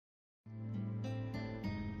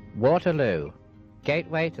Waterloo,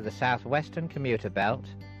 gateway to the southwestern commuter belt,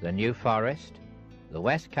 the New Forest, the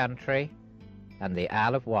West Country, and the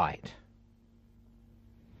Isle of Wight.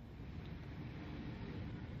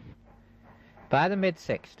 By the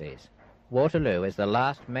mid-60s, Waterloo is the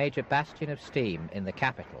last major bastion of steam in the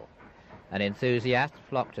capital, and enthusiasts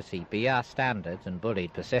flock to see BR Standards and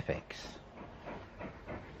bullied Pacifics.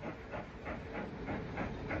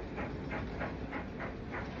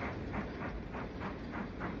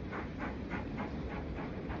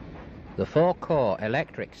 The four-core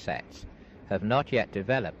electric sets have not yet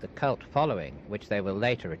developed the cult following which they will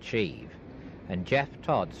later achieve, and Jeff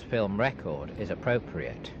Todd's film record is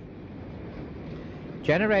appropriate.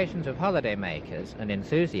 Generations of holidaymakers and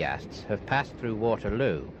enthusiasts have passed through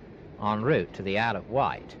Waterloo en route to the Isle of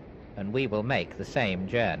Wight, and we will make the same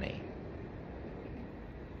journey.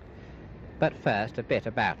 But first, a bit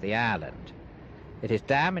about the island. It is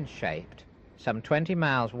diamond-shaped, some 20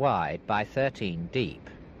 miles wide by 13 deep.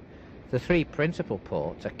 The three principal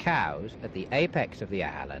ports are Cowes at the apex of the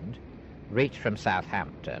island, reached from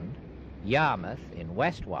Southampton, Yarmouth in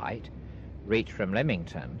West Wight, reached from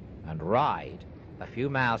Lymington, and RYDE, a few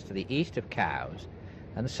miles to the east of Cowes,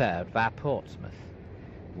 and served via Portsmouth.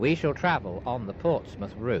 We shall travel on the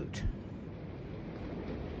Portsmouth route.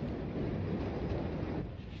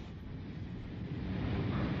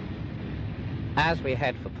 As we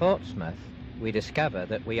head for Portsmouth, we discover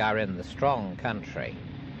that we are in the strong country.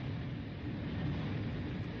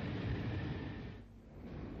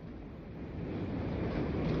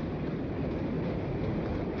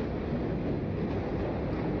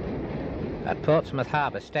 At Portsmouth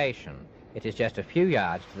Harbour Station, it is just a few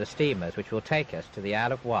yards to the steamers which will take us to the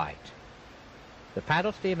Isle of Wight. The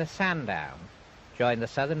paddle steamer Sandown joined the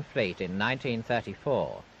Southern Fleet in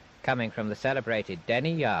 1934, coming from the celebrated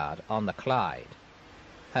Denny Yard on the Clyde.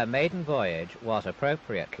 Her maiden voyage was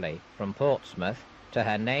appropriately from Portsmouth to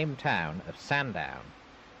her named town of Sandown,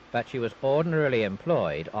 but she was ordinarily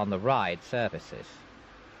employed on the RYDE services.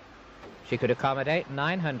 She could accommodate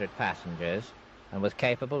 900 passengers and was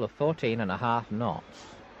capable of 14.5 knots.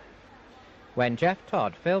 When Jeff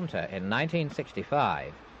Todd filmed her in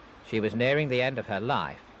 1965, she was nearing the end of her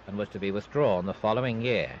life and was to be withdrawn the following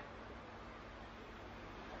year.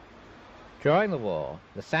 During the war,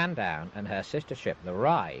 the Sandown and her sister ship, the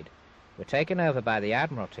RYDE, were taken over by the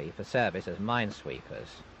Admiralty for service as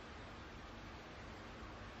minesweepers.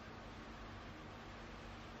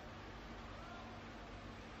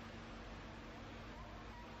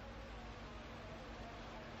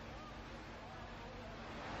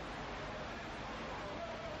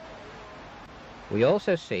 We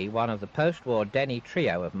also see one of the post-war Denny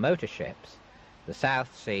trio of motor ships, the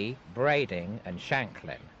South Sea, Brading and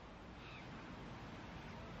Shanklin.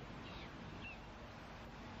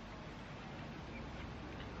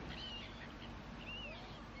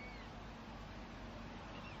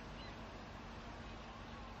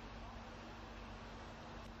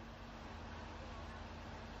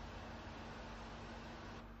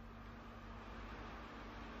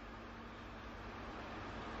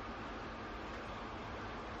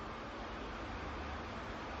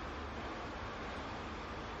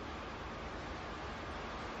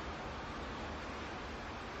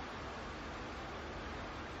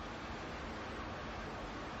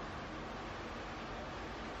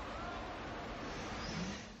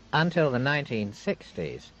 Until the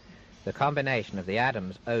 1960s, the combination of the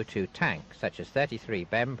Adams O2 tanks, such as 33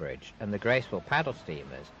 Bembridge, and the graceful paddle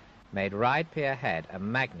steamers, made RYDE Pier Head a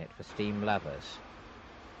magnet for steam lovers.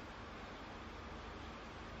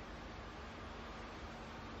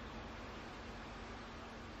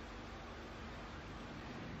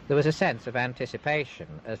 There was a sense of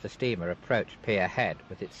anticipation as the steamer approached Pier Head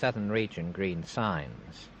with its Southern Region green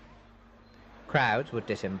signs. Crowds would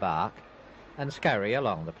disembark and scurry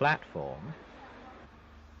along the platform.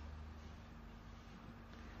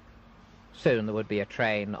 Soon there would be a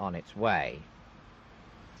train on its way.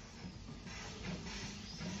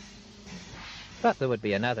 But there would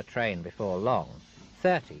be another train before long.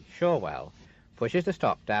 30, Shorewell, pushes the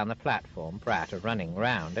stock down the platform prior to running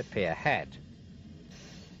round at Pier Head.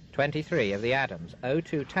 23 of the Adams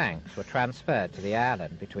O2 tanks were transferred to the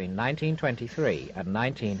island between 1923 and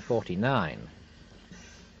 1949.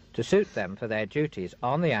 To suit them for their duties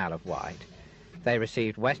on the Isle of Wight, they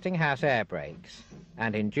received Westinghouse air brakes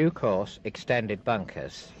and, in due course, extended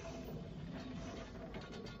bunkers.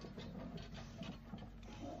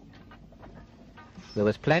 There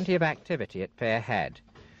was plenty of activity at Pier Head,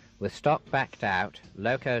 with stock backed out,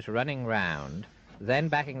 locos running round, then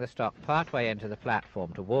backing the stock partway into the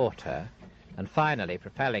platform to water, and finally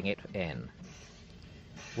propelling it in.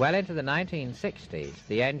 Well into the 1960s,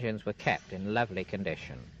 the engines were kept in lovely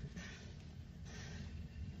condition.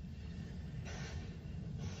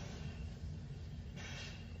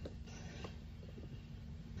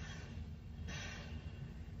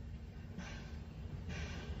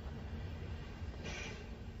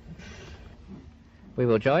 We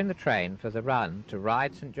will join the train for the run to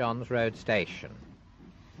RYDE St John's Road Station.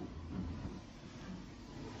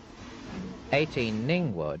 18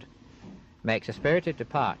 Ningwood makes a spirited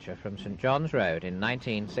departure from St John's Road in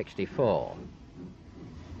 1964.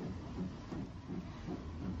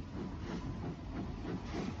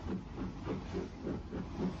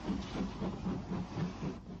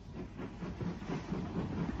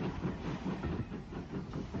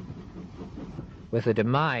 With the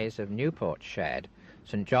demise of Newport's shed,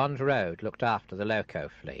 St John's Road looked after the loco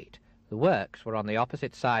fleet. The works were on the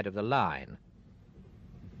opposite side of the line.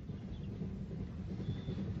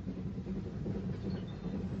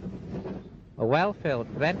 A well-filled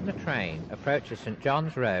VENTNOR train approaches St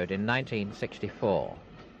John's Road in 1964.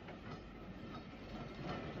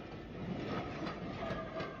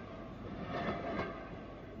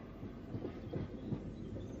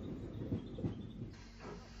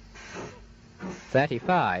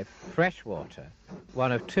 "35 FRESHWATER,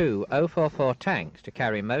 one of two 044 tanks to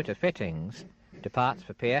carry motor fittings, departs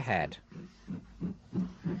for Pier Head.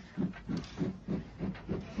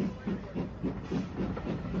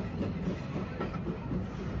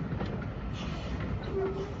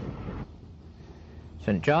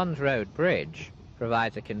 St John's Road Bridge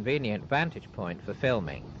provides a convenient vantage point for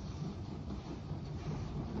filming.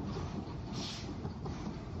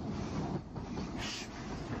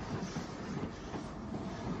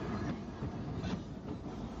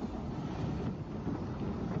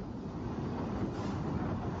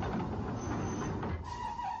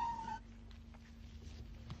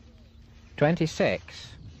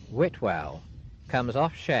 "26 Whitwell comes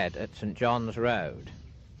off shed at St John's Road.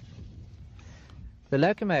 The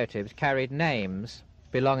locomotives carried names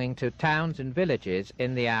belonging to towns and villages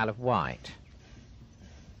in the Isle of Wight.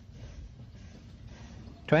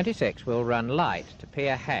 26 will run light to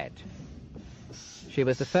Pier Head. She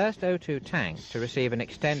was the first O2 tank to receive an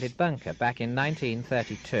extended bunker back in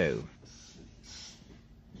 1932.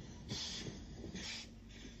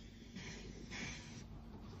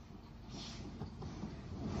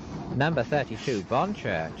 Number 32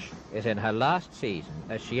 Bonchurch is in her last season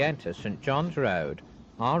as she enters St John's Road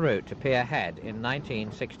en route to Pier Head in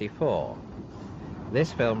 1964.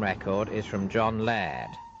 This film record is from John Laird.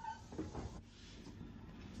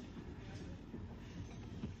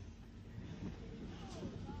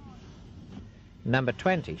 Number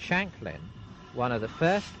 20 Shanklin, one of the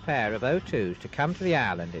first pair of O2s to come to the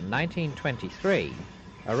island in 1923,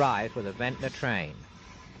 arrived with a VENTNOR train.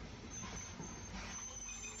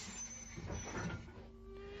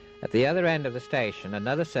 At the other end of the station,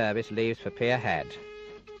 another service leaves for Pier Head.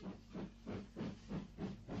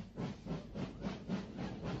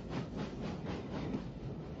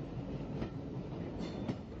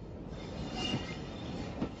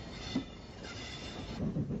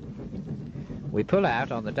 We pull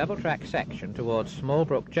out on the double-track section towards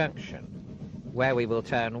Smallbrook Junction, where we will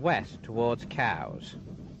turn west towards Cowes.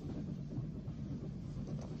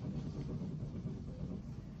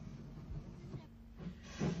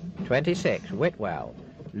 "26 Whitwell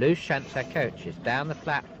loose shunts her coaches down the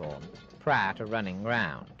platform prior to running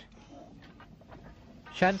round.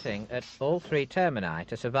 Shunting at all three termini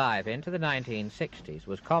to survive into the 1960s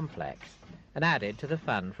was complex and added to the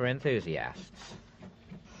fun for enthusiasts.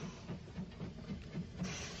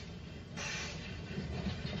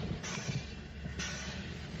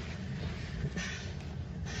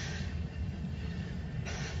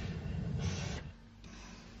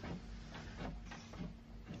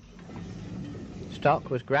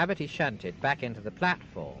 Stock was gravity shunted back into the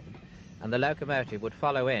platform, and the locomotive would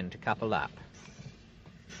follow in to couple up.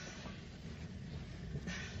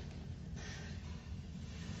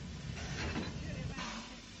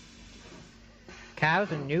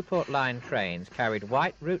 Cowes and Newport line trains carried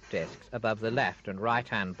white route discs above the left and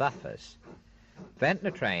right-hand buffers.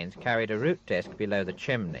 VENTNOR trains carried a route disc below the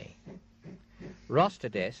chimney. Roster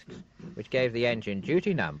discs, which gave the engine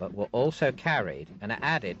duty number, were also carried and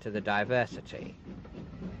added to the diversity.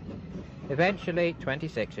 Eventually,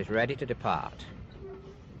 26 is ready to depart.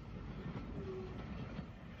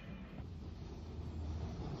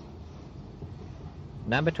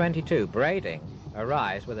 Number 22, Brading,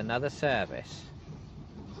 arrives with another service.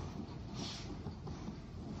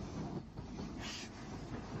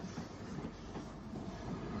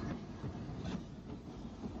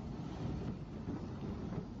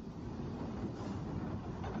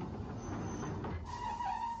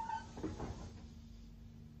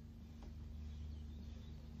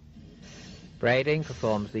 Braiding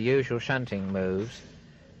performs the usual shunting moves,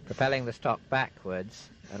 propelling the stock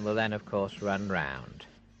backwards, and will then of course run round.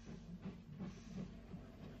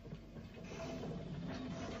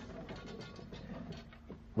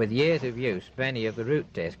 With years of use, many of the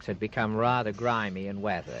root discs had become rather grimy and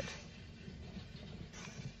weathered.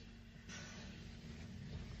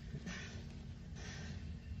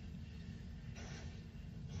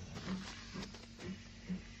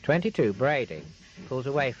 "22 braiding pulls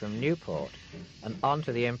away from Newport and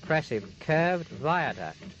onto the impressive curved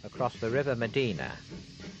viaduct across the River Medina.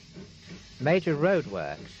 Major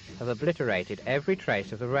roadworks have obliterated every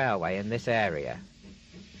trace of the railway in this area.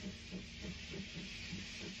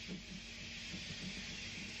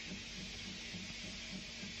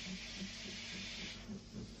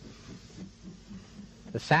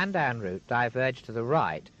 The Sandown route diverged to the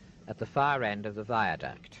right at the far end of the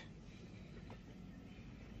viaduct.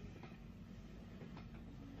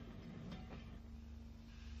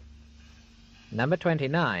 Number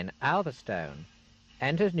 29, Alverstone,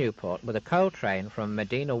 enters Newport with a coal train from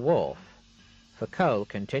Medina Wharf, for coal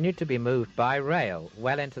continued to be moved by rail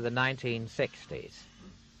well into the 1960s.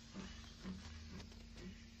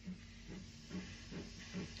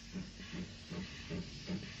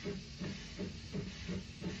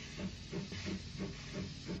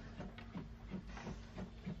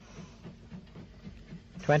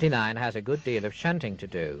 "29 has a good deal of shunting to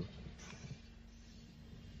do.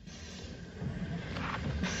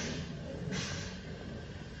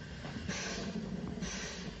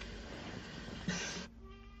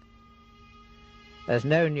 As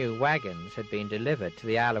no new wagons had been delivered to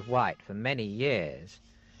the Isle of Wight for many years,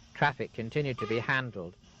 traffic continued to be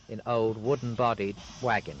handled in old wooden-bodied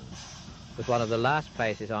wagons. It was one of the last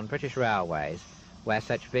places on British railways where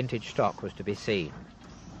such vintage stock was to be seen.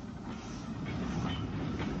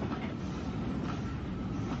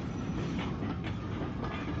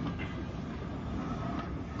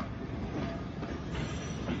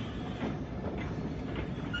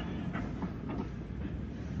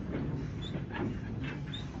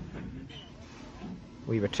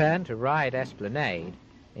 We returned to RYDE Esplanade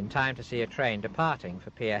in time to see a train departing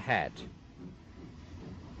for Pier Head.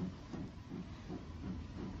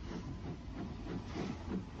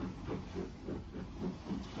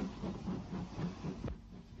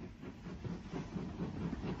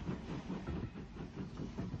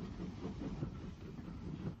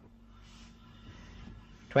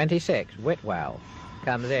 "26 Whitwell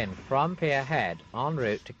comes in from Pier Head en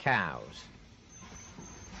route to Cowes.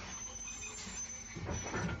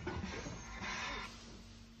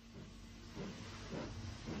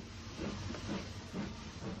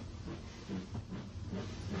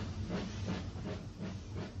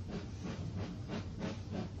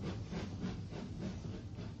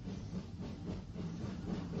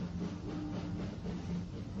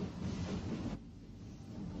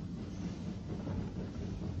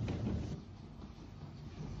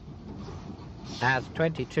 As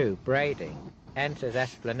 22 Braiding enters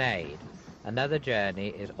Esplanade, another journey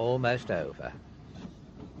is almost over.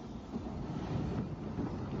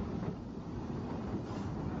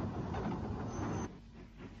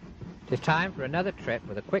 It is time for another trip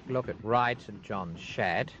with a quick look at RYDE St John's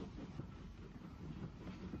Shed.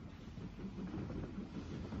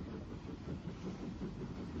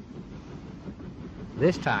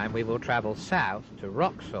 This time we will travel south to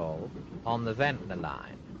Wroxall on the VENTNOR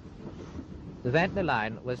line. The VENTNOR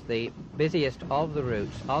line was the busiest of the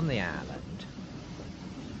routes on the island.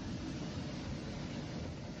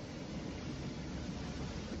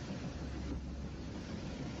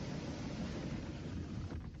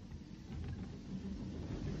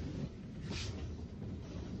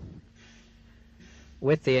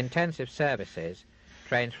 With the intensive services,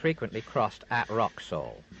 trains frequently crossed at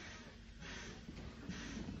Wroxall.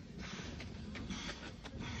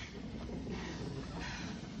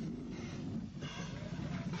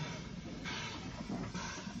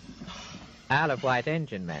 Isle of Wight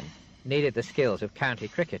engine men needed the skills of county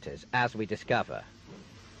cricketers, as we discover.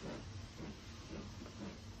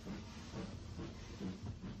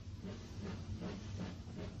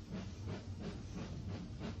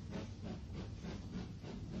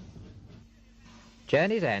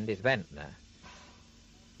 Journey's end is Ventnor,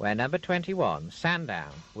 where number 21,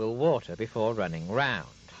 Sandown, will water before running round.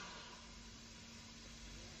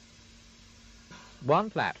 One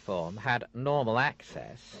platform had normal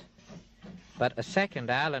access, but a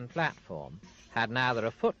second island platform had neither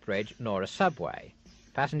a footbridge nor a subway.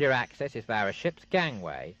 Passenger access is via a ship's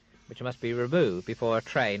gangway, which must be removed before a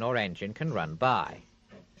train or engine can run by.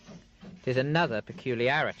 It is another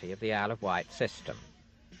peculiarity of the Isle of Wight system.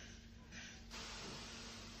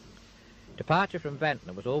 Departure from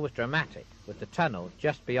Ventnor was always dramatic, with the tunnel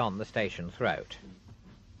just beyond the station throat.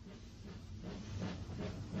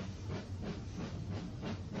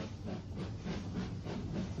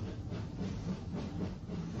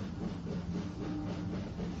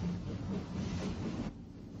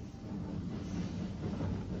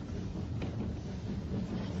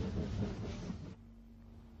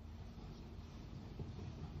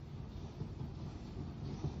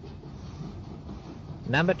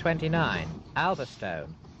 Number 29, Alverstone,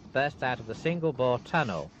 bursts out of the single-bore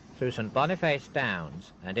tunnel through St Boniface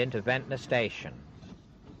Downs and into Ventnor Station.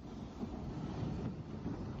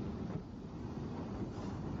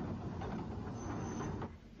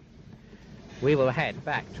 We will head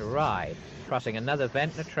back to RYDE, crossing another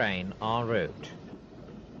Ventnor train en route.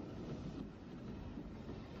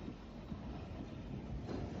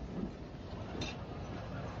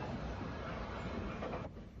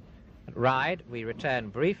 At RYDE, we return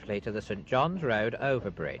briefly to the St John's Road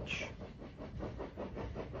overbridge.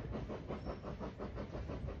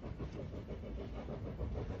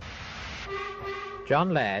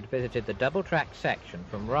 John Laird visited the double-track section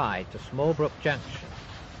from RYDE to Smallbrook Junction.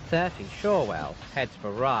 30 Shorewell heads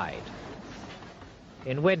for RYDE.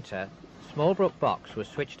 In winter, Smallbrook Box was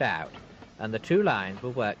switched out, and the two lines were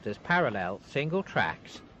worked as parallel single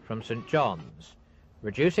tracks from St John's,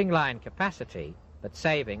 reducing line capacity but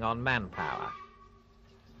saving on manpower.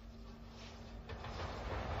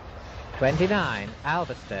 29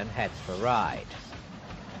 Alverstone heads for RYDE.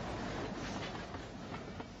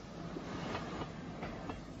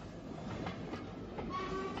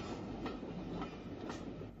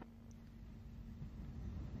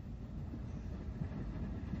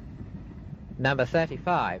 Number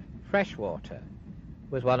 35, Freshwater,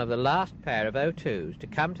 was one of the last pair of O2s to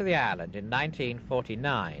come to the island in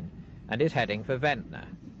 1949 and is heading for Ventnor.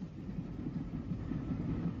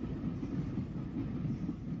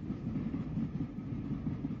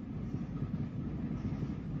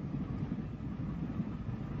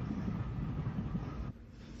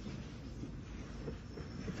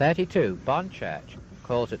 "32 Bonchurch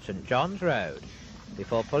calls at St John's Road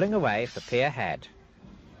before pulling away for Pier Head.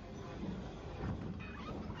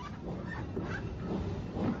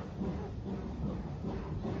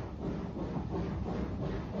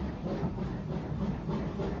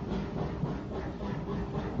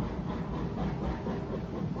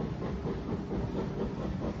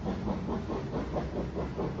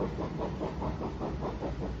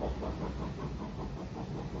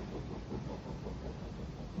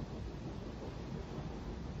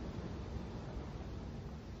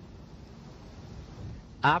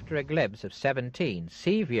 After a glimpse of 17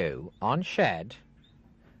 Seaview on Shed,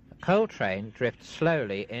 the coal train drifts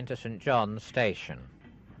slowly into St John's Station.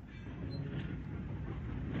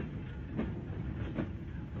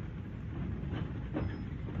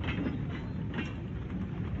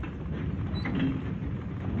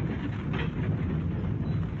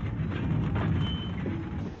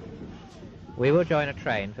 We will join a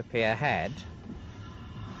train for Pier Head,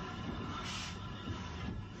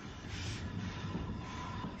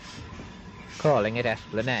 calling it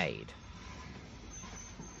Esplanade.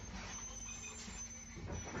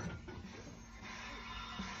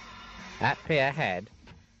 At Pier Head,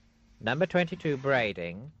 number 22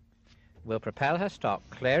 Braiding will propel her stock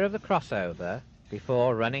clear of the crossover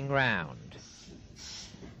before running round.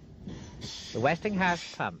 The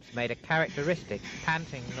Westinghouse pumps made a characteristic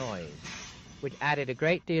panting noise, which added a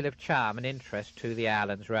great deal of charm and interest to the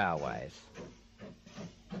island's railways.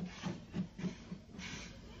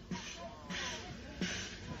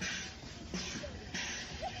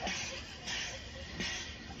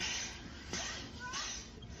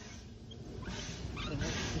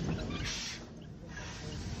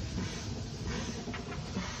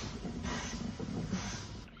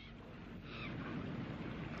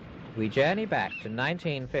 We journey back to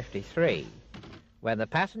 1953, when the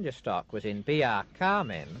passenger stock was in BR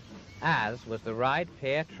Carmin, as was the RYDE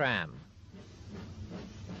Pier tram.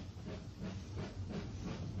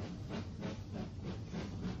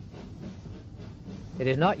 It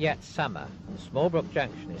is not yet summer, and Smallbrook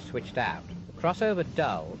Junction is switched out, the crossover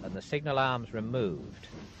dull and the signal arms removed.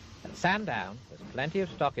 At Sandown, there's plenty of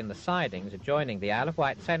stock in the sidings adjoining the Isle of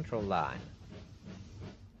Wight Central line.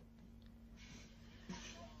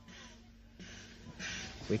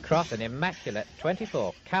 We cross an immaculate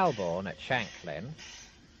 24 Calbourne at Shanklin.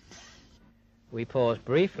 We pause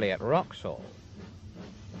briefly at Wroxall.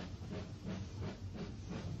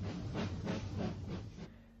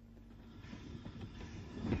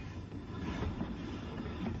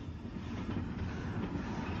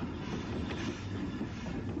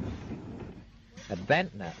 At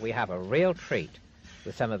Ventnor, we have a real treat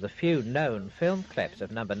with some of the few known film clips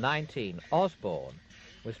of number 19, Osborne,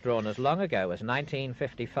 was drawn as long ago as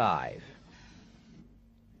 1955.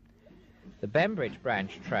 The Bembridge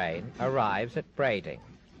branch train arrives at Brading.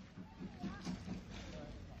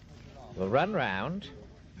 We'll run round.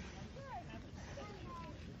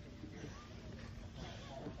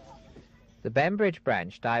 The Bembridge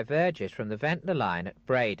branch diverges from the Ventnor line at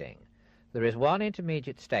Brading. There is one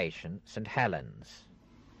intermediate station, St Helens.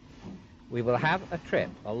 We will have a trip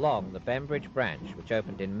along the Bembridge branch, which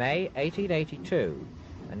opened in May 1882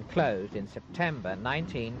 and closed in September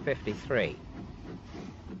 1953.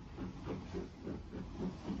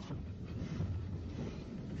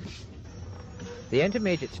 The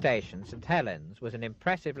intermediate station, St Helens, was an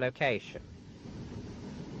impressive location.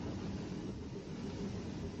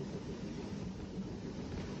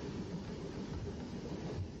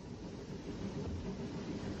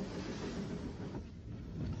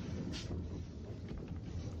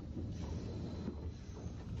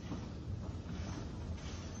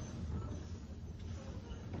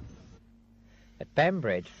 At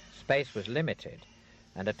Bembridge, space was limited,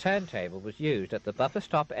 and a turntable was used at the buffer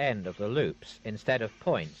stop end of the loops instead of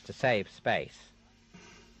points to save space.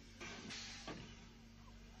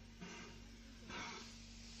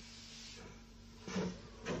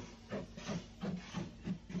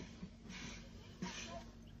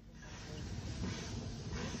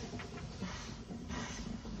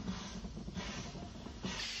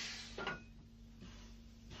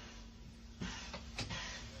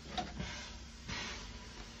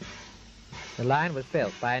 The line was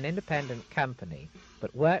built by an independent company,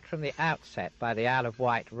 but worked from the outset by the Isle of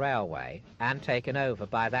Wight Railway and taken over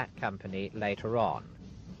by that company later on.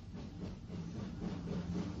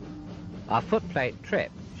 Our footplate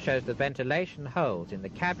trip shows the ventilation holes in the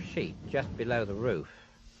cab sheet just below the roof.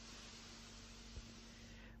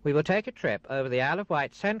 We will take a trip over the Isle of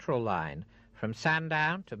Wight Central Line from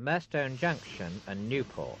Sandown to Murstone Junction and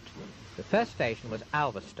Newport. The first station was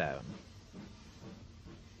Alverstone.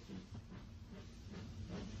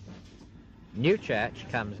 Newchurch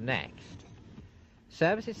comes next.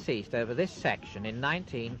 Services ceased over this section in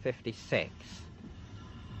 1956.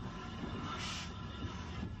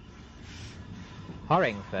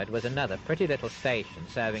 Horringford was another pretty little station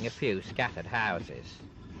serving a few scattered houses.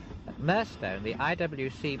 At Murstone, the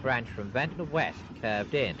IWC branch from Ventnor West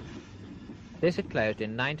curved in. This had closed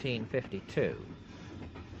in 1952.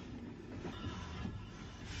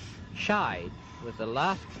 Shide was the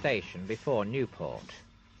last station before Newport.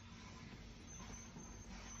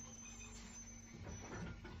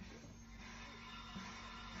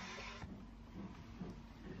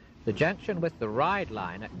 The junction with the RYDE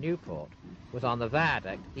line at Newport was on the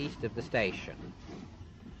viaduct east of the station.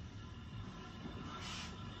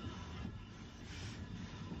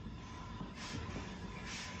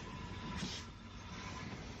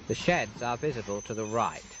 The sheds are visible to the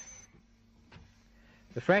right.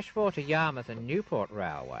 The Freshwater, Yarmouth and Newport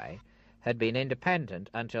Railway had been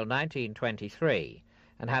independent until 1923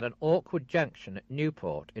 and had an awkward junction at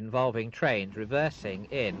Newport involving trains reversing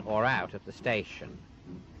in or out of the station.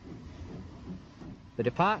 The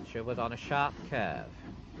departure was on a sharp curve.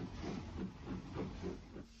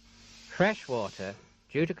 Freshwater,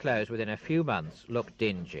 due to close within a few months, looked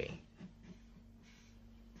dingy.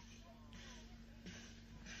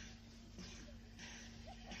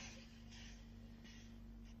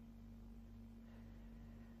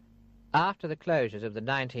 After the closures of the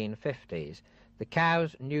 1950s, the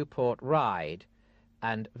Cowes Newport RYDE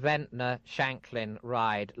and Ventnor Shanklin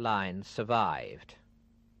RYDE lines survived.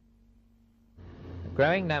 A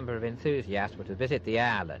growing number of enthusiasts were to visit the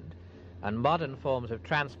island, and modern forms of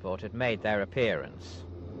transport had made their appearance.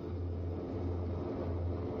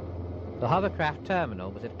 The hovercraft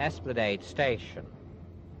terminal was at Esplanade Station.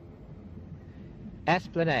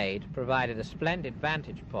 Esplanade provided a splendid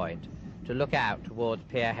vantage point to look out towards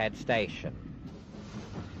Pierhead Station.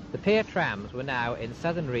 The pier trams were now in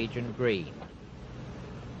Southern Region green.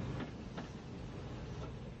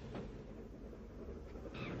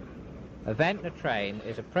 A Ventnor train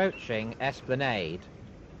is approaching Esplanade.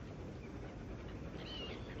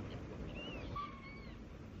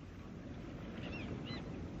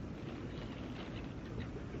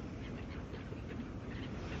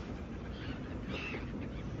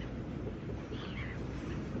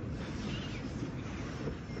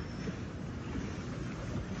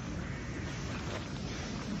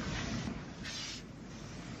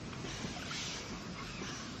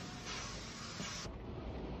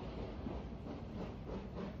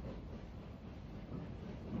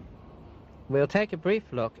 We'll take a brief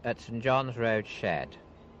look at St John's Road Shed.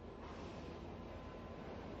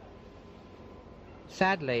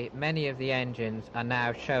 Sadly, many of the engines are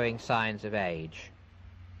now showing signs of age.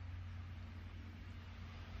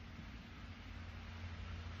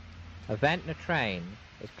 A Ventnor train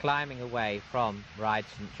is climbing away from RYDE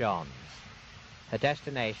St John's, her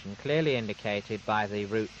destination clearly indicated by the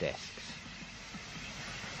route discs.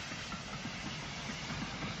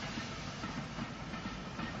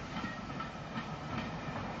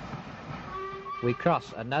 We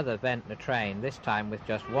cross another Ventnor train, this time with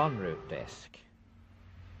just one route disc.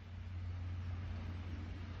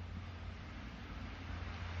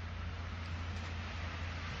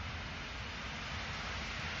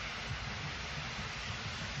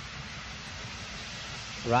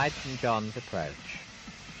 RYDE St John's approach.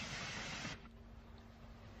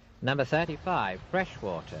 Number 35,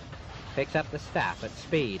 Freshwater, picks up the staff at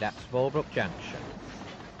speed at Smallbrook Junction.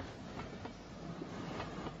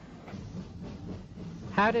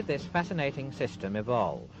 How did this fascinating system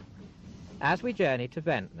evolve? As we journey to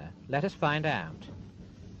Ventnor, let us find out.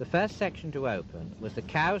 The first section to open was the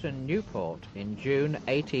Cowes and Newport in June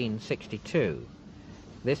 1862.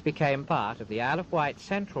 This became part of the Isle of Wight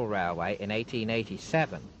Central Railway in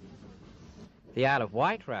 1887. The Isle of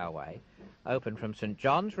Wight Railway opened from St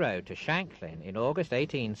John's Road to Shanklin in August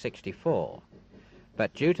 1864,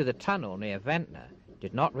 but due to the tunnel near Ventnor,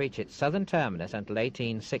 did not reach its southern terminus until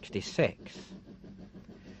 1866.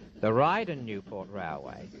 The RYDE and Newport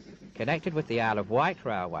Railway connected with the Isle of Wight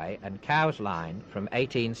Railway and Cowes Line from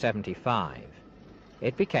 1875.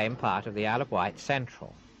 It became part of the Isle of Wight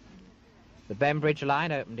Central. The BEMBRIDGE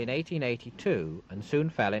line opened in 1882 and soon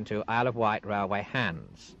fell into Isle of Wight Railway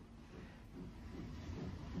hands.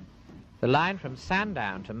 The line from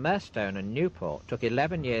Sandown to Murstone and Newport took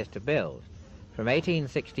 11 years to build, from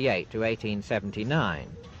 1868 to 1879,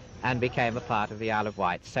 and became a part of the Isle of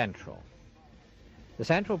Wight Central. The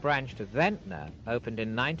central branch to Ventnor opened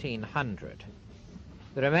in 1900.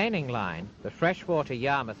 The remaining line, the Freshwater,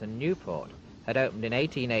 Yarmouth and Newport, had opened in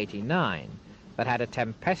 1889, but had a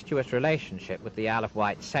tempestuous relationship with the Isle of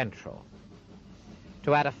Wight Central.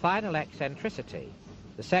 To add a final eccentricity,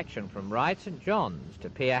 the section from RYDE St John's to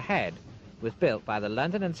Pier Head was built by the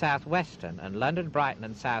London and South Western and London, Brighton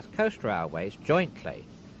and South Coast Railways jointly,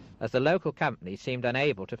 as the local companies seemed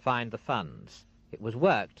unable to find the funds. It was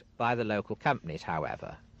worked by the local companies,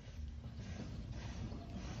 however.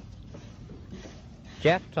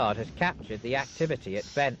 Jeff Todd has captured the activity at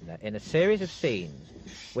Ventnor in a series of scenes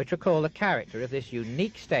which recall the character of this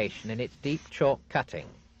unique station in its deep chalk cutting.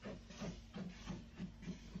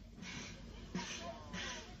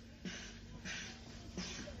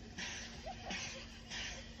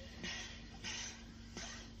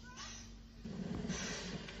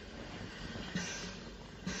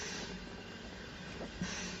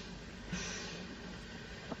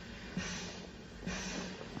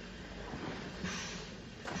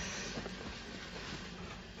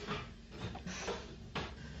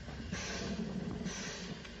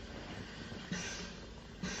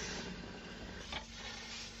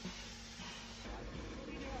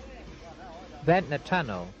 Ventnor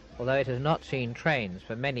Tunnel, although it has not seen trains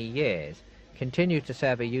for many years, continues to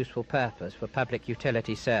serve a useful purpose for public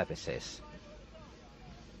utility services.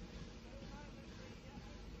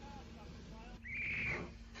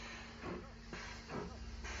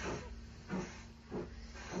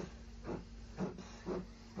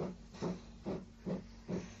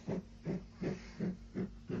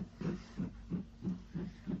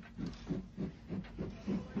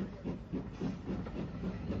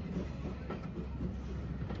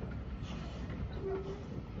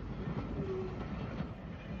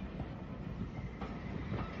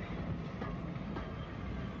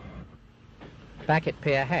 Back at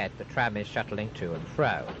Pier Head, the tram is shuttling to and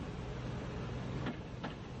fro.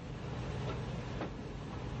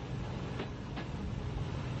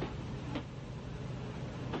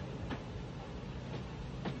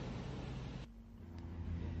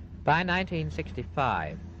 By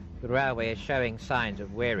 1965, the railway is showing signs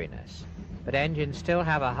of weariness, but engines still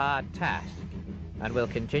have a hard task and will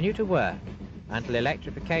continue to work until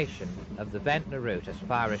electrification of the Ventnor route as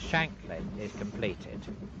far as Shanklin is completed.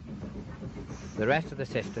 The rest of the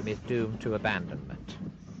system is doomed to abandonment.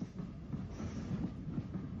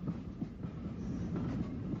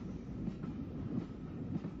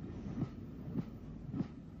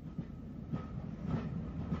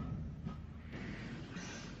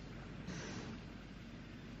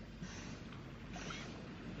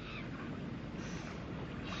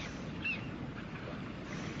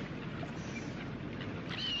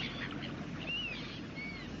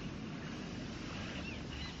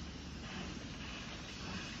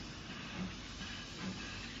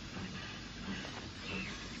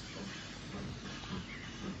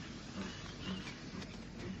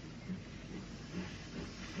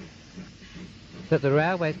 That the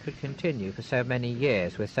railways could continue for so many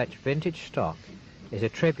years with such vintage stock is a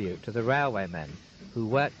tribute to the railwaymen who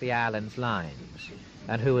worked the island's lines,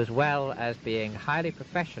 and who, as well as being highly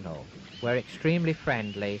professional, were extremely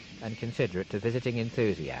friendly and considerate to visiting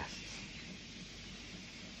enthusiasts.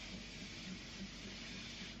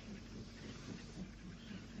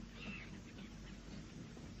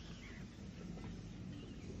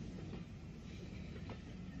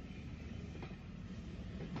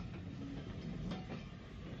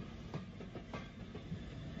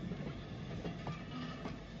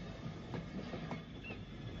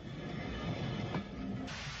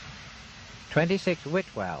 "26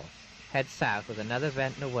 Whitwell heads south with another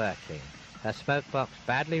Ventnor working, her smokebox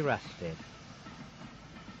badly rusted.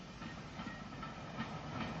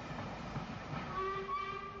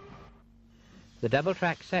 The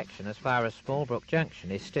double-track section as far as Smallbrook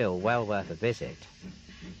Junction is still well worth a visit.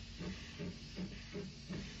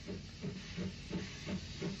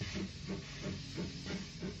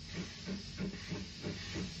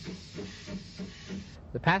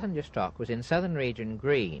 The passenger stock was in Southern Region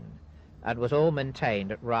green, and was all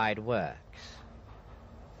maintained at RYDE works.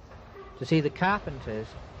 To see the carpenters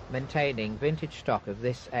maintaining vintage stock of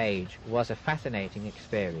this age was a fascinating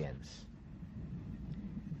experience.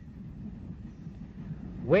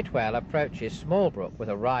 Whitwell approaches Smallbrook with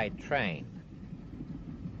a RYDE train.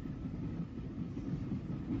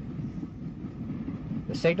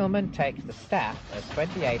 The signalman takes the staff as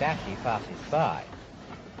 28 Ashy passes by.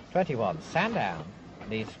 21 Sandown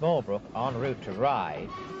leaves Smallbrook en route to RYDE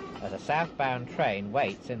as a southbound train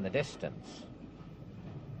waits in the distance.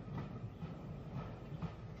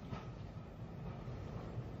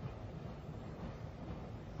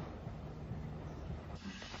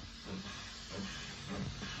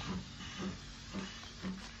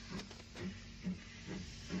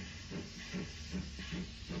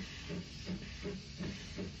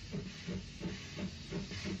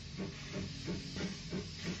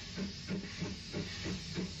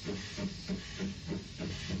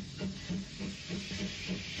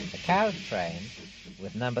 Cowes train,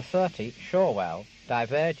 with number 30, Shorewell,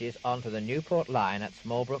 diverges onto the Newport line at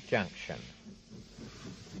Smallbrook Junction.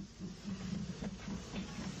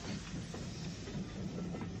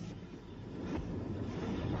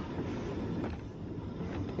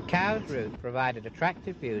 The Cowes route provided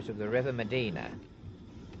attractive views of the River Medina.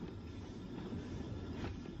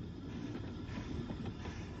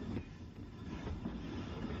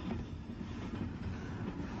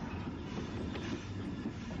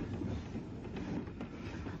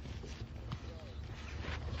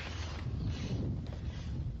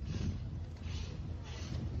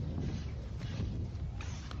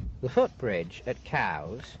 The footbridge at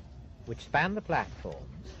Cowes, which spanned the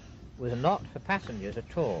platforms, was not for passengers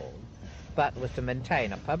at all, but was to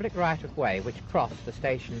maintain a public right-of-way which crossed the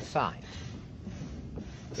station site.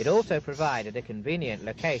 It also provided a convenient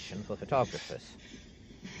location for photographers.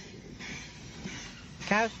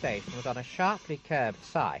 Cowes Station was on a sharply curved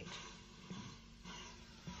site.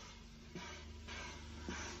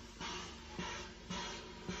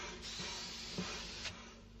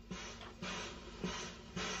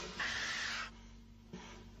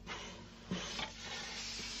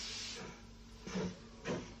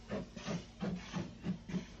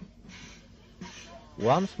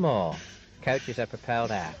 Once more, coaches are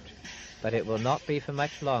propelled out, but it will not be for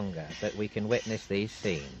much longer that we can witness these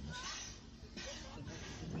scenes.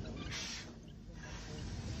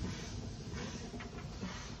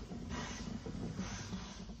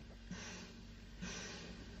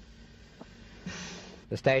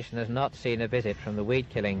 The station has not seen a visit from the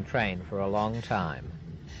weed-killing train for a long time.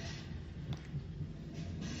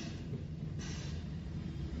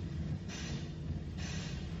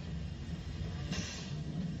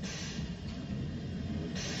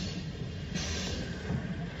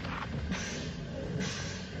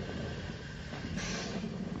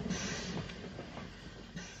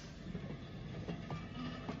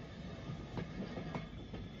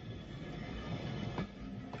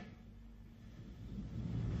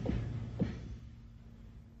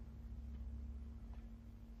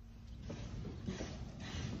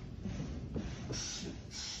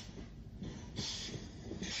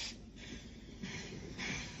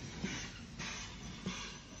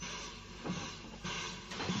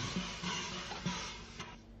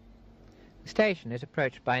 The station is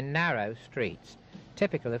approached by narrow streets,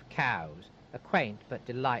 typical of Cowes, a quaint but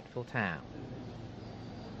delightful town.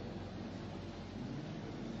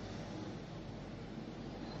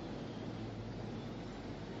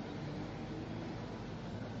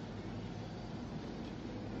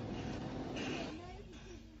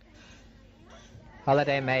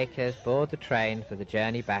 Holiday makers board the train for the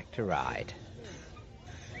journey back to RYDE.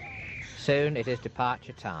 Soon it is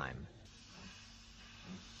departure time.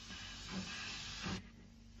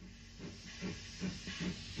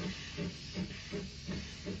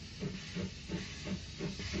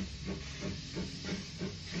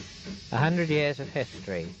 A 100 years of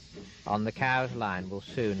history on the Cowes line will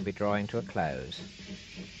soon be drawing to a close.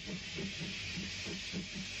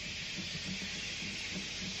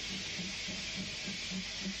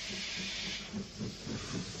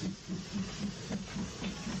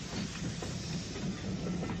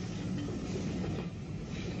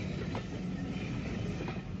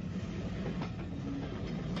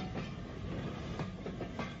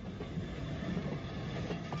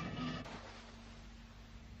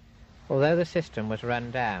 Although the system was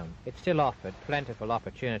run down, it still offered plentiful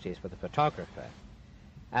opportunities for the photographer,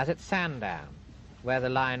 as at Sandown, where the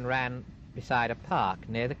line ran beside a park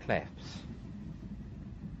near the cliffs.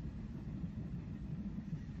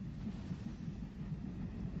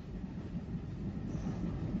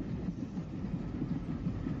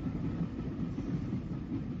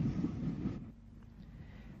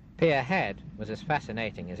 Pier Head was as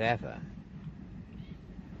fascinating as ever.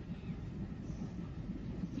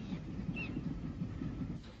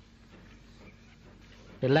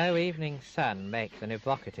 The low evening sun makes an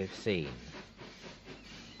evocative scene.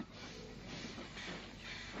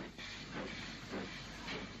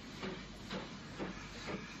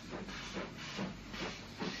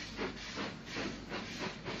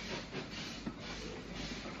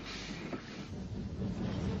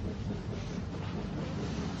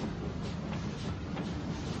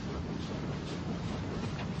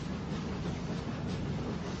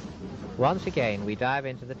 Once again we dive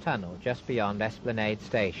into the tunnel just beyond Esplanade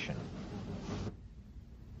Station.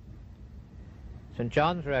 St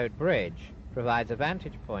John's Road Bridge provides a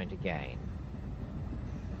vantage point again.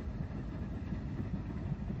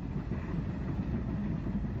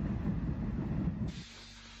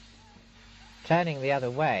 Turning the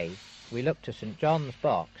other way, we look to St John's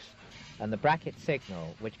Box and the bracket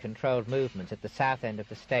signal which controlled movements at the south end of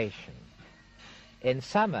the station. In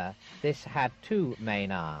summer, this had 2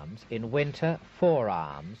 main arms, in winter 4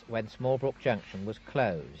 arms, when Smallbrook Junction was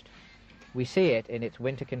closed. We see it in its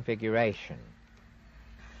winter configuration.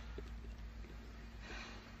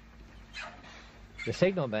 The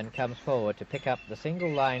signalman comes forward to pick up the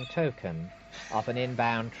single line token of an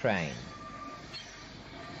inbound train.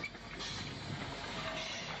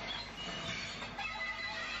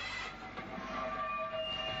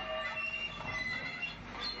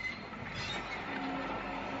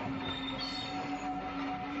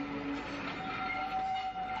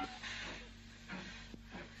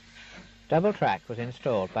 Double track was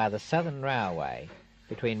installed by the Southern Railway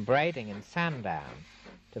between Brading and Sandown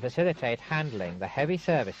to facilitate handling the heavy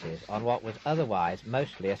services on what was otherwise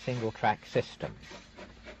mostly a single track system.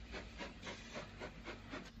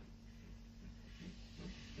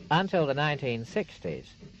 Until the 1960s,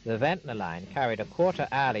 the VENTNOR line carried a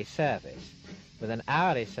quarter-hourly service with an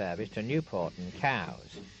hourly service to Newport and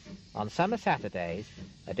Cowes. On summer Saturdays,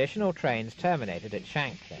 additional trains terminated at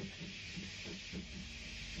Shanklin.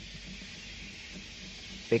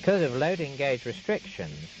 Because of loading gauge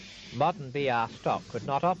restrictions, modern BR stock could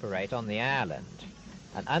not operate on the island,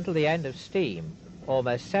 and until the end of steam,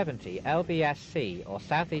 almost 70 LBSC or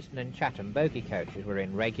South Eastern and Chatham bogie coaches were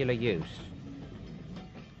in regular use.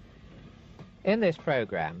 In this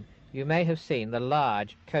programme, you may have seen the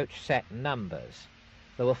large coach set numbers.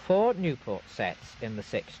 There were 4 Newport sets in the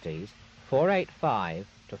 60s, 485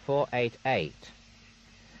 to 488.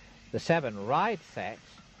 The 7 RYDE sets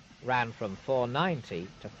ran from 490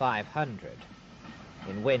 to 500.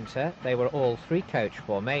 In winter, they were all 3-coach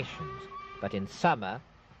formations, but in summer,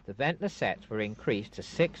 the VENTNOR sets were increased to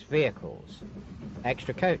 6 vehicles.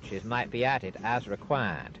 Extra coaches might be added as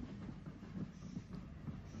required.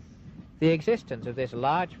 The existence of this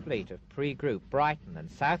large fleet of pre-group Brighton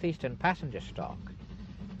and South Eastern passenger stock,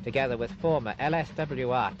 together with former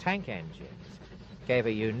LSWR tank engines, gave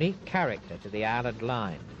a unique character to the island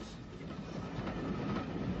lines.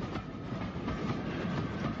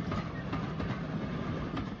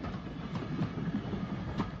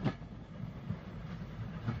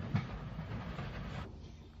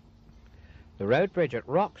 The road bridge at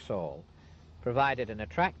Wroxall provided an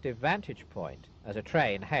attractive vantage point as a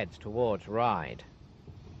train heads towards RYDE.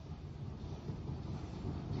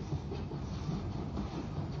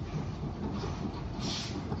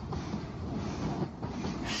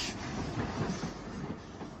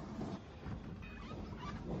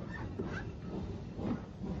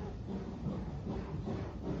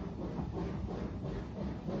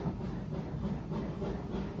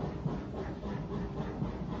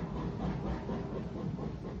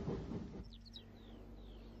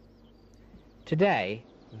 Today,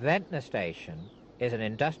 Ventnor Station is an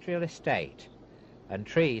industrial estate, and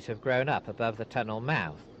trees have grown up above the tunnel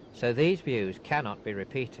mouth, so these views cannot be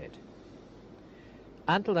repeated.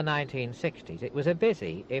 Until the 1960s, it was a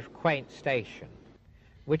busy, if quaint, station,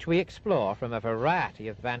 which we explore from a variety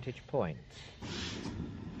of vantage points.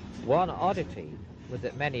 One oddity was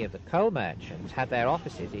that many of the coal merchants had their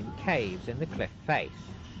offices in caves in the cliff face.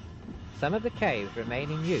 Some of the caves remain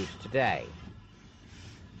in use today.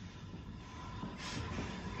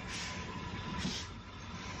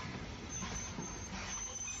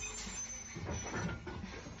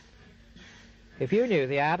 If you knew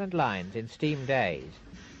the island lines in steam days,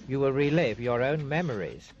 you will relive your own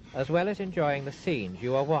memories, as well as enjoying the scenes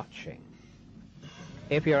you are watching.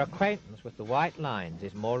 If your acquaintance with the white lines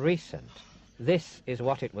is more recent, this is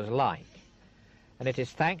what it was like. And it is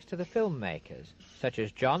thanks to the filmmakers, such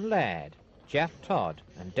as John Laird, Jeff Todd,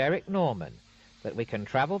 and Derek Norman, that we can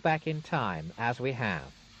travel back in time as we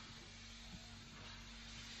have.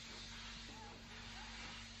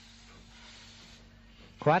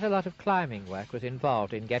 Quite a lot of climbing work was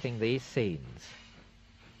involved in getting these scenes.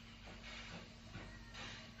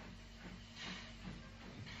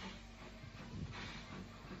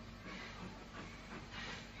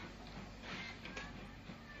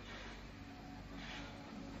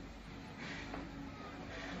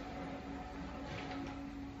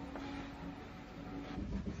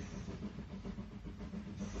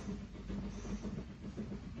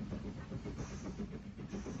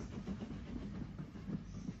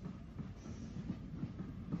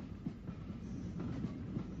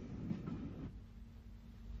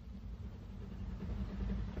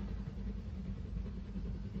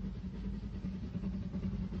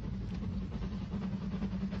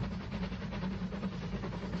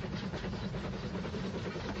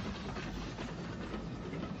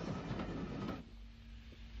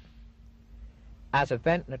 As a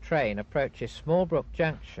Ventnor train approaches Smallbrook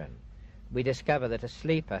Junction, we discover that a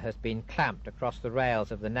sleeper has been clamped across the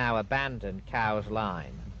rails of the now abandoned Cowes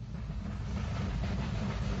line.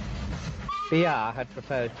 BR had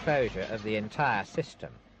proposed closure of the entire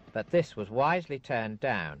system, but this was wisely turned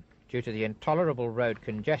down due to the intolerable road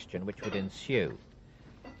congestion which would ensue.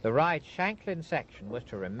 The RYDE Shanklin section was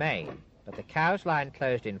to remain, but the Cowes line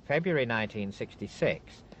closed in February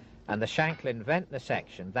 1966, and the Shanklin-Ventnor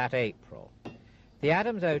section that April. The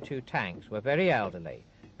Adams O2 tanks were very elderly,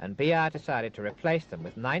 and BR decided to replace them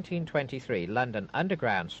with 1923 London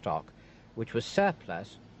Underground stock, which was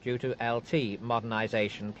surplus due to LT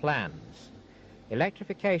modernisation plans.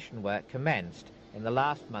 Electrification work commenced in the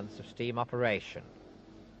last months of steam operation.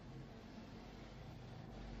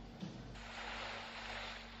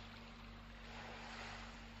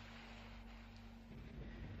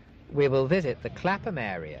 We will visit the Clapham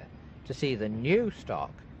area to see the new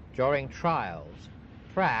stock during trials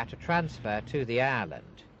prior to transfer to the island.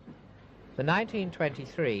 The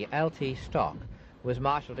 1923 LT stock was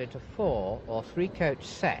marshalled into 4 or 3-coach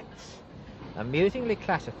sets, amusingly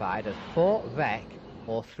classified as 4 Vec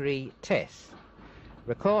or 3 Tis,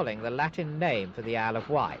 recalling the Latin name for the Isle of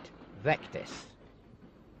Wight, Vectis.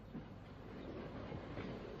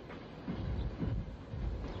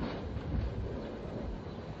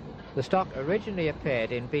 The stock originally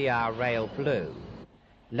appeared in BR Rail Blue,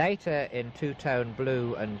 later in two-tone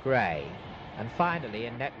blue and grey, and finally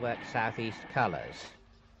in Network Southeast colours.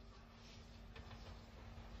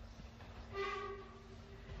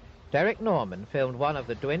 Derek Norman filmed one of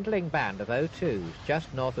the dwindling band of O2s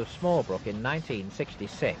just north of Smallbrook in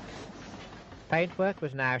 1966. Paintwork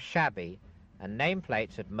was now shabby, and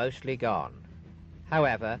nameplates had mostly gone.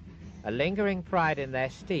 However, a lingering pride in their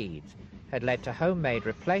steeds had led to homemade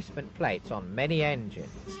replacement plates on many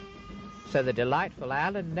engines, so the delightful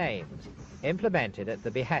island names, implemented at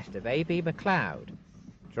the behest of A.B. MacLeod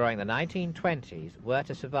during the 1920s, were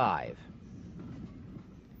to survive.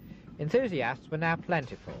 Enthusiasts were now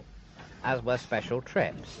plentiful, as were special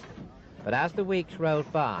trips, but as the weeks rolled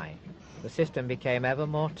by, the system became ever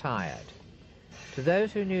more tired. To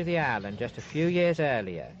those who knew the island just a few years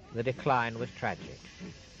earlier, the decline was tragic.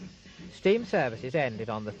 Steam services ended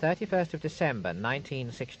on the 31st of December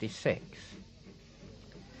 1966.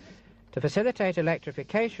 To facilitate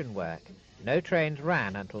electrification work, no trains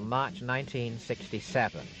ran until March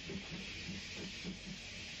 1967.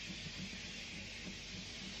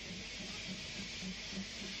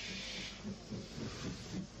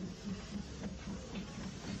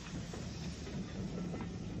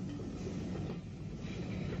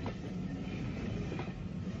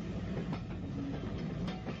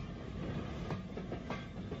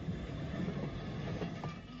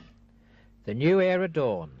 The new era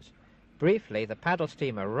dawns. Briefly, the paddle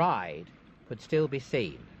steamer RYDE, could still be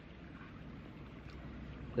seen.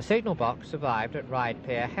 The signal box survived at RYDE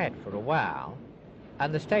Pier Head for a while,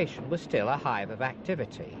 and the station was still a hive of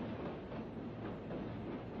activity.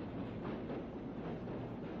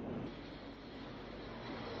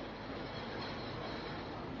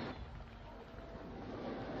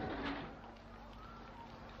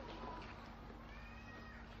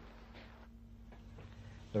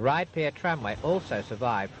 The RYDE Pier tramway also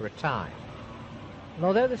survived for a time, and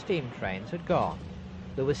although the steam trains had gone,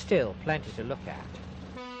 there was still plenty to look at.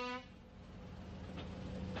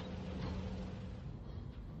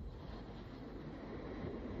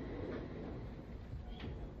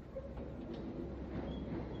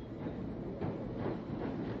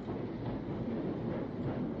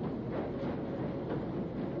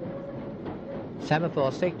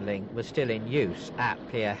 Semaphore signalling was still in use at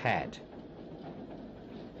Pier Head.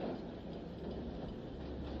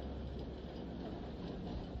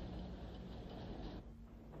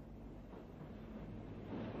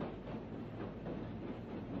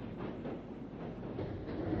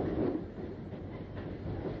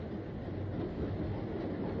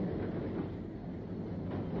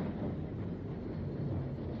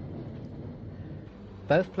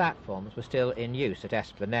 Both platforms were still in use at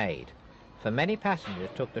Esplanade, for many passengers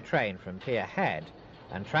took the train from Pier Head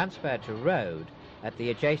and transferred to Road at the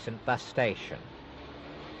adjacent bus station.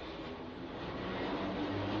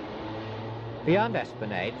 Beyond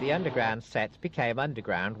Esplanade, the underground sets became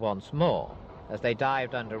underground once more, as they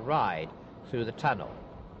dived under RYDE through the tunnel.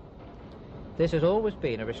 This has always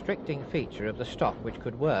been a restricting feature of the stock which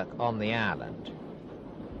could work on the island.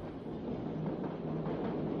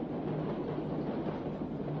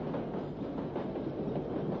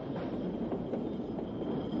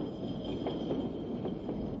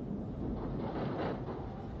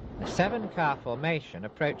 A 7-car formation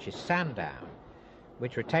approaches Sandown,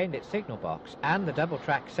 which retained its signal box and the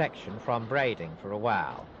double-track section from braiding for a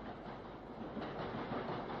while.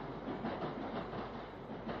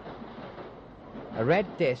 A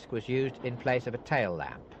red disc was used in place of a tail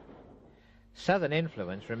lamp. Southern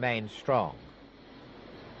influence remained strong.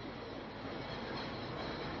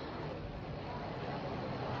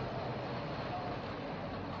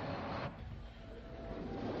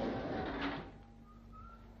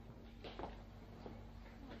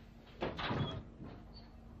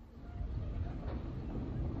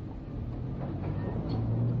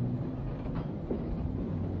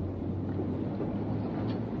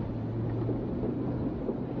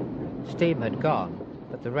 Steam had gone,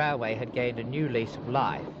 but the railway had gained a new lease of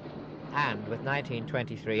life, and with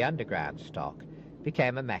 1923 underground stock,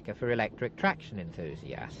 became a mecca for electric traction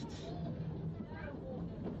enthusiasts.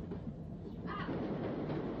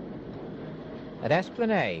 At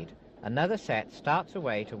Esplanade, another set starts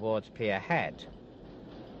away towards Pier Head.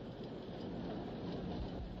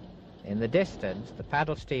 In the distance, the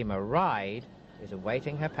paddle steamer RYDE is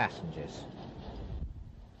awaiting her passengers.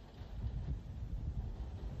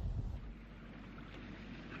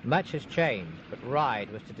 Much has changed, but RYDE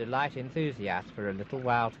was to delight enthusiasts for a little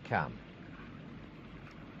while to come.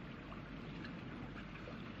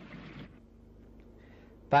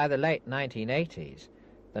 By the late 1980s,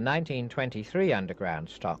 the 1923 underground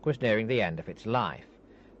stock was nearing the end of its life,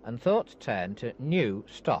 and thoughts turned to new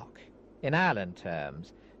stock. In Ireland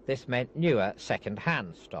terms, this meant newer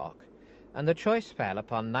second-hand stock, and the choice fell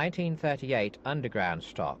upon 1938 underground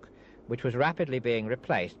stock, which was rapidly being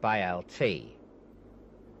replaced by LT.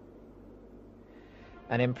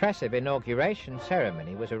 An impressive inauguration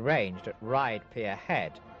ceremony was arranged at RYDE Pier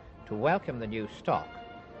Head to welcome the new stock,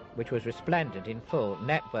 which was resplendent in full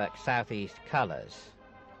Network Southeast colours.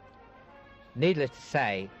 Needless to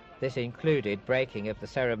say, this included breaking of the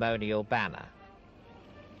ceremonial banner.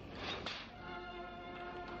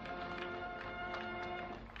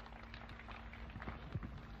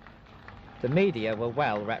 The media were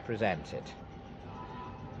well represented.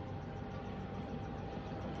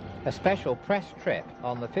 A special press trip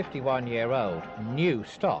on the 51-year-old new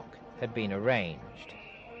stock had been arranged.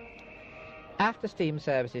 After steam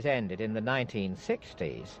services ended in the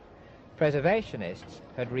 1960s, preservationists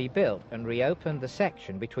had rebuilt and reopened the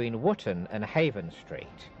section between Wootton and Haven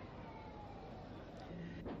Street.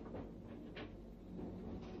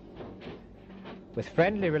 With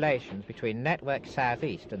friendly relations between Network South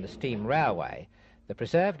East and the steam railway, the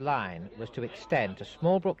preserved line was to extend to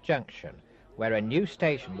Smallbrook Junction, where a new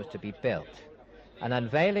station was to be built. An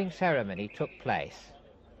unveiling ceremony took place.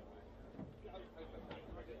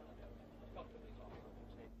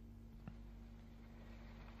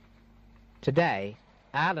 Today,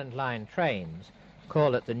 Island Line trains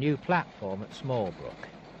call at the new platform at Smallbrook.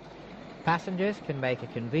 Passengers can make a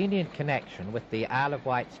convenient connection with the Isle of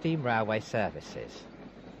Wight steam railway services.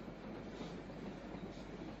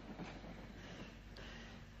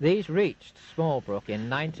 These reached Smallbrook in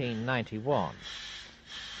 1991.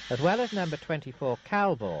 As well as number 24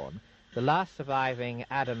 Calbourne, the last surviving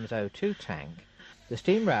Adams O2 tank, the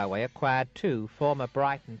steam railway acquired 2 former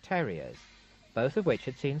Brighton Terriers, both of which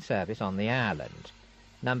had seen service on the island.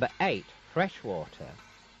 Number 8 Freshwater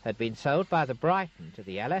had been sold by the Brighton to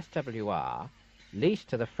the LSWR, leased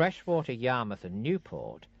to the Freshwater, Yarmouth and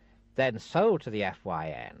Newport, then sold to the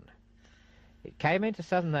FYN. It came into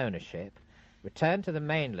southern ownership, returned to the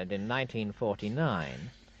mainland in 1949,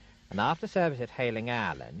 and after service at Hayling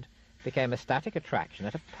Island, became a static attraction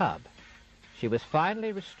at a pub. She was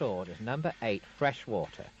finally restored as number 8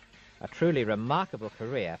 Freshwater, a truly remarkable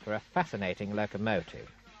career for a fascinating locomotive.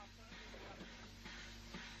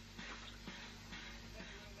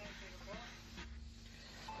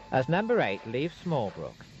 As number 8 leaves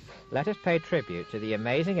Smallbrook, let us pay tribute to the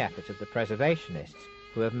amazing efforts of the preservationists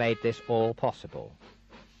who have made this all possible.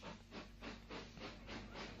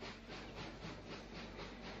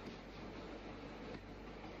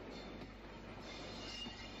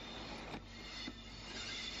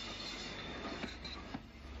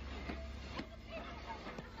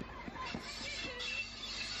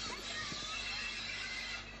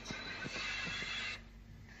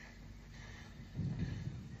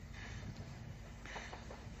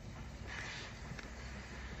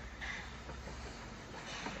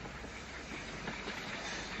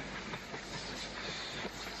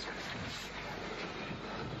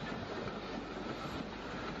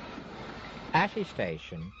 Ashley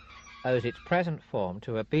Station owes its present form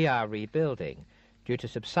to a BR rebuilding due to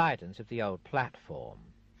subsidence of the old platform.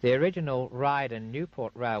 The original RYDE and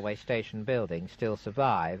Newport railway station buildings still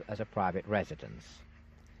survive as a private residence.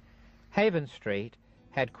 Haven Street,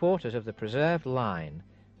 headquarters of the preserved line,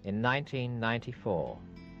 in 1994.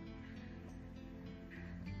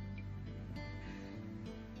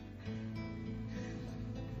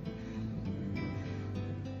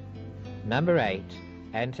 Number 8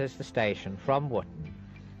 enters the station from Wootton,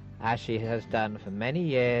 as she has done for many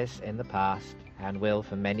years in the past and will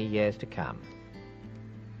for many years to come.